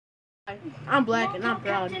I'm black and I'm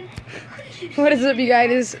proud. What is up, you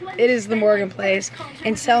guys? It is the Morgan Place,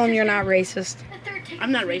 and tell them you're not racist.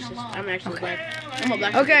 I'm not racist. I'm actually black. I'm a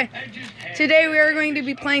black. Okay. Today we are going to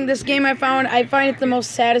be playing this game I find it the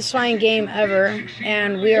most satisfying game ever,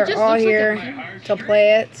 and we are all here to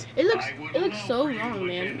play it. It looks so wrong,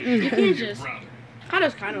 man. You can't just. Kind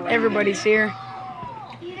of like everybody's here.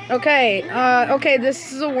 Okay. Okay.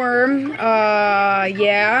 This is a worm.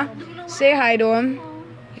 Yeah. Say hi to him.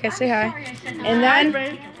 You guys say hi. And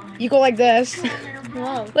then you go like this.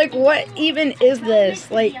 Whoa. Like, what even is this?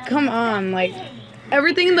 Like, come on. Like,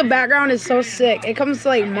 everything in the background is so sick. It comes to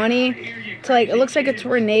like money. To like, it looks like a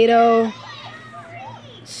tornado.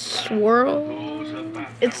 Swirl.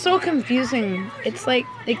 It's so confusing. It's like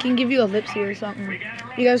it can give you ellipsy or something.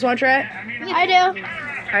 You guys want to try it? I do. All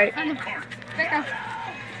right. Can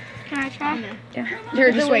I try? Yeah.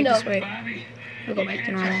 Here, just wait. Just wait. We'll go back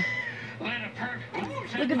to normal.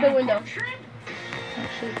 Look at the window.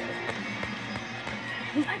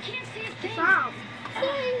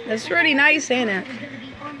 That's pretty nice, ain't it?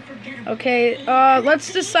 Okay,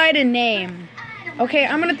 let's decide a name. Okay,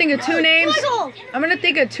 I'm gonna think of two names.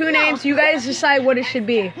 You guys decide what it should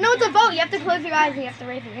be. No, it's a vote. You have to close your eyes and you have to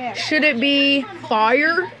raise your hand. Should it be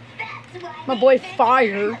Fire? My boy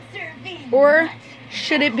Fire. Or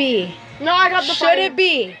should it be? No, I got the Should it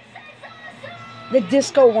be the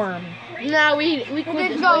Disco Worm? No, we quit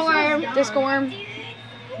Disco Worm. Disco Worm?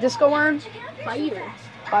 Disco Worm? Fire.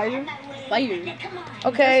 Fire? Fire.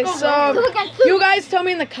 Okay, so you guys tell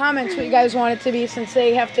me in the comments what you guys want it to be since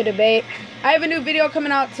they have to debate. I have a new video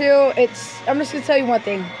coming out too. I'm just gonna tell you one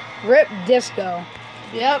thing. RIP Disco.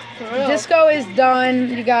 Yep, for real. Disco is done.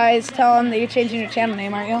 You guys tell them that you're changing your channel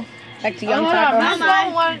name, aren't you? Back to Young Taco.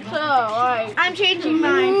 I'm changing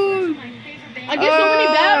mine. I get so many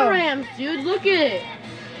battle rams, dude. Look at it.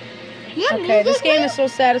 Okay, this game is so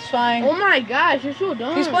satisfying. Oh my gosh, you're so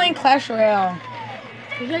dumb. He's playing Clash Royale.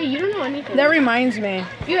 Jose, you don't know anything. That reminds me.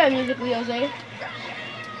 You have Musical.ly, Jose.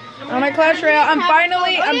 On my Clash Royale, I'm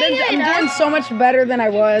doing so much better than I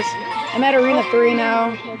was. I'm at Arena 3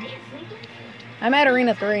 now.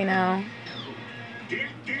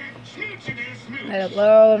 Let it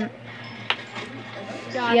load.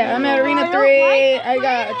 Yeah, I'm at Arena 3. I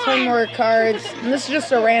got a ton more cards. And this is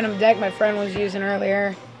just a random deck my friend was using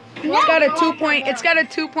earlier. It's got a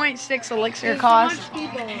 2.6 elixir cost.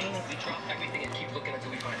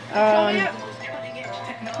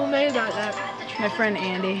 Who made that? My friend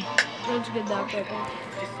Andy. Let's get that pick.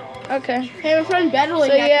 Okay. Hey, my friend battling.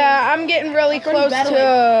 So yeah, I'm getting really close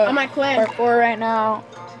to on my clan. part 4 right now.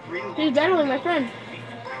 He's battling my friend.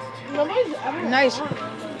 Nice.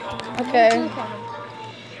 Okay.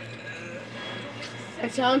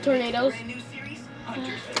 It's sound tornadoes.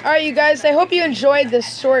 Alright, you guys, I hope you enjoyed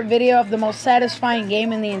this short video of the most satisfying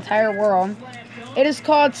game in the entire world. It is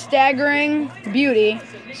called Staggering Beauty,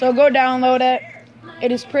 so go download it. It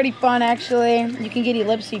is pretty fun, actually. You can get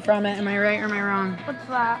ellipsy from it. Am I right or am I wrong? What's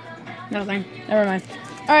that? Nothing. Never mind.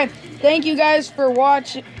 Alright, thank you guys for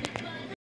watching.